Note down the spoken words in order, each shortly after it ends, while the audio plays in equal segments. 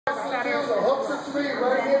3,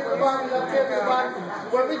 right hand to the body, left hand to the body.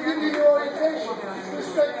 When we give you your orientation, we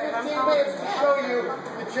spend 15 minutes to show you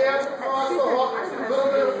the jab, the cross, the hook, a little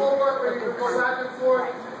bit of footwork where you can go back and forth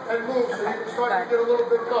and move, so you can start to get a little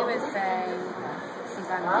bit comfortable.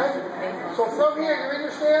 Alright? So from here, you're in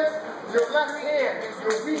your stance, your left hand,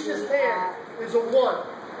 your weakest hand, is a 1.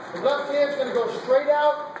 The left hand's going to go straight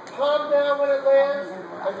out, palm down when it lands,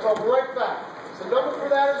 and come right back. The number for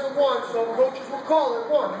that is a 1, so coaches will call it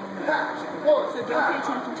 1. Ha, 1, so don't pay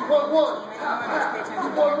attention to 1, 1, ha, ha,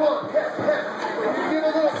 1, 1, hit, hit. When you give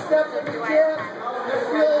a little step in your jab, you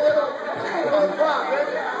feel a little pop,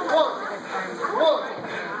 ready? 1, 1.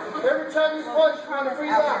 Every time you punch, you're going to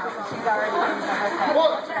breathe out. 1,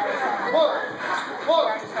 1,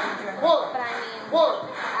 1, 1.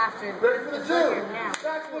 Ready for the 2.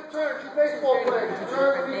 Back foot turns, you baseball players.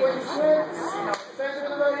 Turn when you swing. Stand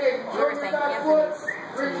with the right hand. Turn your back foot.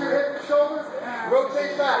 Reach your head and shoulders.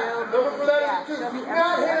 Rotate back. Number for that is a 2. Do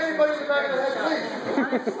not hit anybody in the back of the head, please.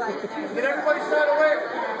 Get everybody stand away.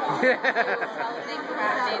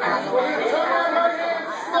 Turn your right hand.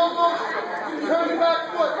 Slow motion. Turn your back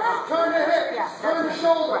foot. Turn the hip. Turn the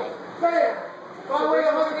shoulder. Bam. By the way,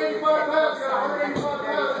 185 pounds. Got 185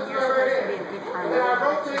 pounds in your right hand. And I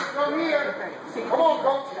rotate from here. Come on,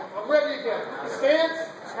 coach. I'm ready again. Stance.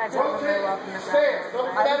 Rotate. Stance.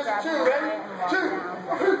 Number for that is a 2. Ready? 2.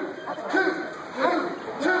 2. 2.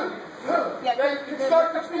 2. 2. Now you can start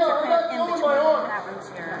to feel. I'm not throwing my arm.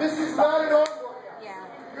 This is not an arm workout.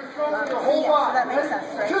 You're throwing your whole body. That makes sense,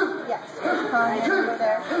 right? 2. Yes. Over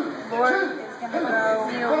there. Lord is going to go.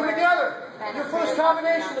 Put them together. Your first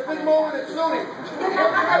combination, the big moment at SUNY. 1, 2.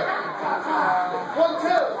 1, 2.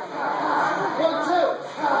 1, 2.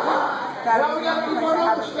 Now we got to keep our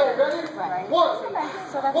numbers straight. Ready? 1. 1.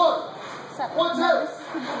 1, 2.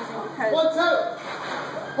 1, 2.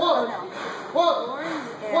 1. 1.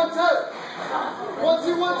 1, 2. 1,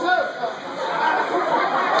 2, 1, 2.